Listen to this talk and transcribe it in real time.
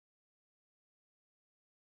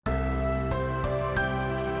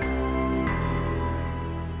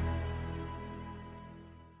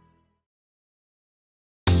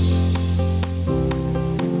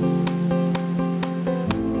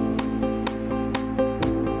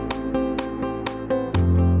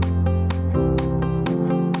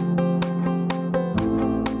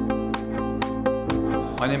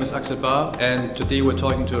is Axel Bahr, and today we're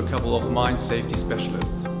talking to a couple of mine safety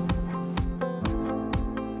specialists.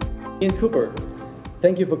 Ian Cooper,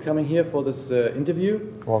 thank you for coming here for this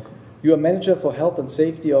interview. Welcome. You are manager for health and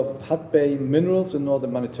safety of Hudbay Minerals in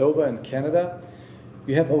northern Manitoba and Canada.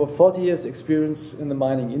 You have over 40 years experience in the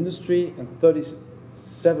mining industry and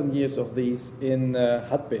 37 years of these in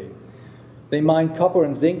Hudbay. They mine copper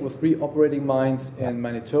and zinc with 3 operating mines in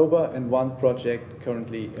Manitoba and 1 project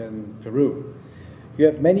currently in Peru. You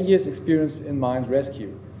have many years experience in mines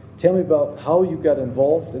rescue. Tell me about how you got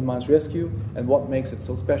involved in mines rescue and what makes it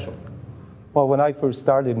so special. Well, when I first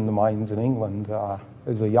started in the mines in England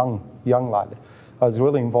as a young lad, I was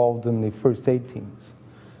really involved in the first aid teams.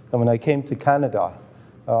 And when I came to Canada,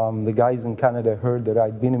 the guys in Canada heard that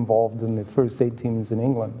I'd been involved in the first aid teams in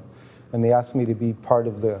England, and they asked me to be part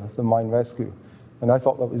of the mine rescue. And I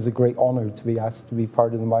thought that was a great honor to be asked to be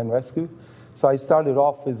part of the mine rescue. So I started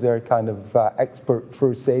off as their kind of expert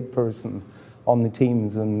first aid person on the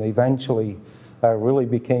teams, and eventually really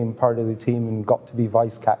became part of the team and got to be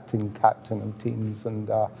vice captain, captain of teams,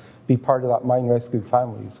 and be part of that mine rescue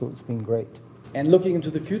family. So it's been great. And looking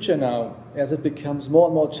into the future now, as it becomes more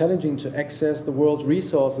and more challenging to access the world's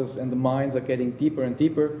resources and the mines are getting deeper and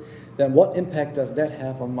deeper, then what impact does that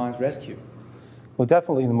have on mines rescue? Well,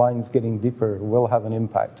 definitely the mines getting deeper will have an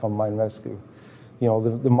impact on mine rescue. You know,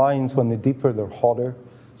 the mines, when they're deeper, they're hotter,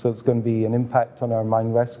 so it's going to be an impact on our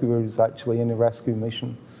mine rescuers actually in a rescue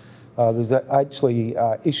mission. There's actually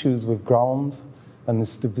issues with ground and the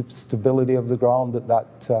stability of the ground at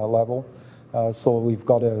that level. So we've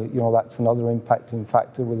got to, you know, that's another impacting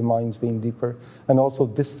factor with the mines being deeper. And also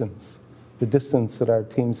distance, the distance that our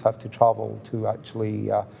teams have to travel to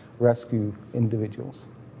actually rescue individuals.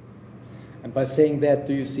 And by saying that,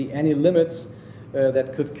 do you see any limits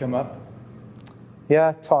that could come up?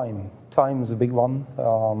 Yeah, time. Time is a big one,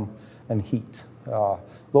 and heat.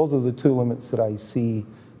 Those are the 2 limits that I see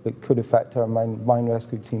that could affect our mine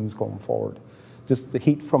rescue teams going forward. Just the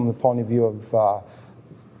heat from the point of view of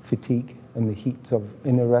fatigue and the heat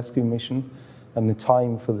in a rescue mission, and the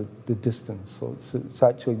time for the distance. So it's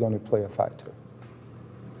actually going to play a factor.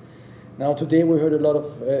 Now today we heard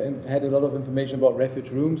had a lot of information about refuge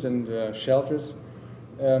rooms and shelters.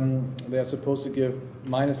 They are supposed to give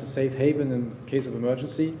miners a safe haven in case of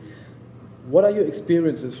emergency. What are your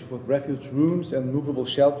experiences with refuge rooms and movable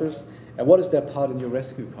shelters, and what is their part in your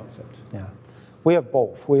rescue concept? Yeah. We have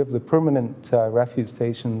both. We have the permanent refuge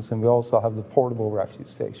stations, and we also have the portable refuge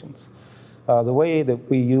stations. The way that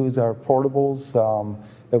we use our portables,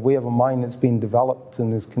 if we have a mine that's being developed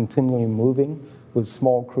and is continually moving with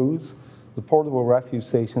small crews, the portable refuge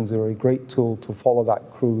stations are a great tool to follow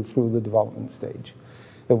that crew through the development stage.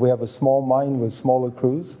 If we have a small mine with smaller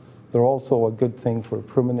crews, they're also a good thing for a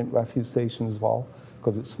permanent refuge station as well,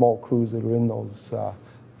 because it's small crews that are in those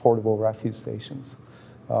portable refuge stations.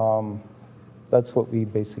 That's what we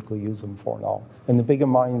basically use them for now. In the bigger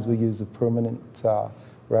mines, we use the permanent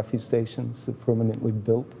refuge stations that are permanently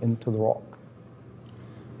built into the rock.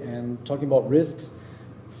 And talking about risks,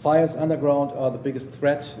 fires underground are the biggest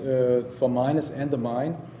threat for miners and the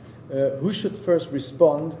mine. Who should first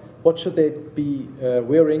respond? What should they be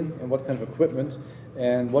wearing, and what kind of equipment,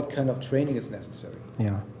 and what kind of training is necessary?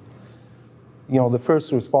 Yeah. You know, the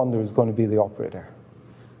first responder is going to be the operator.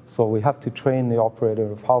 So we have to train the operator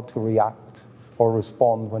of how to react or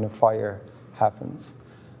respond when a fire happens.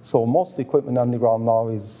 So most equipment underground now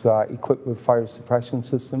is equipped with fire suppression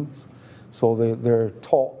systems. So they're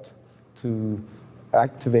taught to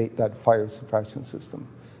activate that fire suppression system.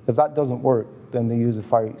 If that doesn't work, then they use a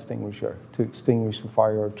fire extinguisher to extinguish the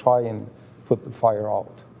fire or try and put the fire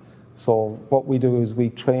out. So what we do is we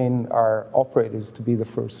train our operators to be the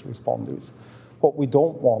first responders. What we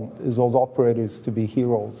don't want is those operators to be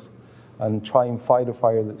heroes and try and fight a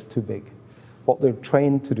fire that's too big. What they're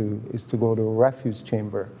trained to do is to go to a refuge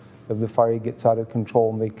chamber if the fire gets out of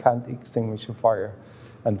control and they can't extinguish a fire,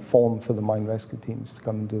 and phone for the mine rescue teams to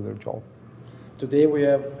come and do their job. Today we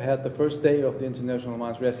have had the first day of the International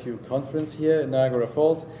Mines Rescue Conference here in Niagara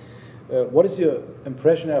Falls. What is your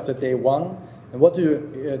impression after day 1, and what do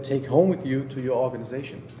you take home with you to your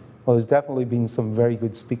organization? Well, there's definitely been some very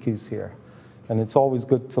good speakers here. And it's always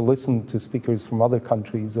good to listen to speakers from other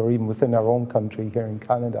countries or even within our own country here in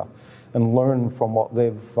Canada and learn from what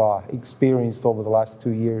they've experienced over the last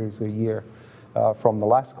 2 years, a year from the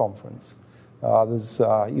last conference. There's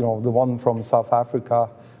you know, the one from South Africa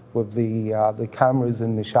with the cameras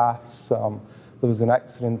in the shafts. There was an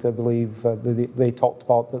accident, I believe, they talked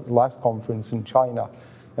about at the last conference in China,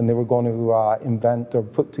 and they were going to invent or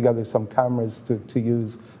put together some cameras to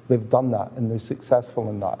use. They've done that, and they're successful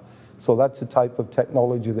in that. So that's the type of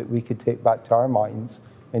technology that we could take back to our mines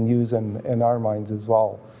and use in our mines as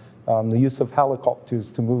well. The use of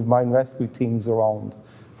helicopters to move mine rescue teams around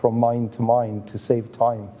from mine to mine to save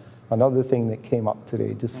time. Another thing that came up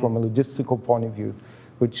today, just from a logistical point of view,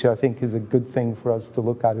 which I think is a good thing for us to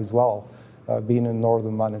look at as well, being in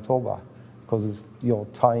northern Manitoba, because there's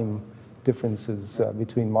time differences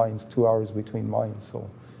between mines, 2 hours between mines. So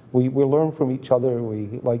we learn from each other.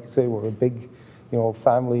 We, like I say, we're a big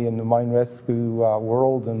family in the mine rescue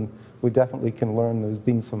world, and we definitely can learn. There's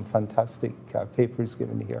been some fantastic papers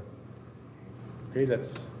given here. Okay,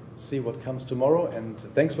 let's see what comes tomorrow, and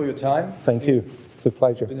thanks for your time. Thank you. It's a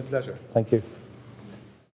pleasure. It's been a pleasure. Thank you.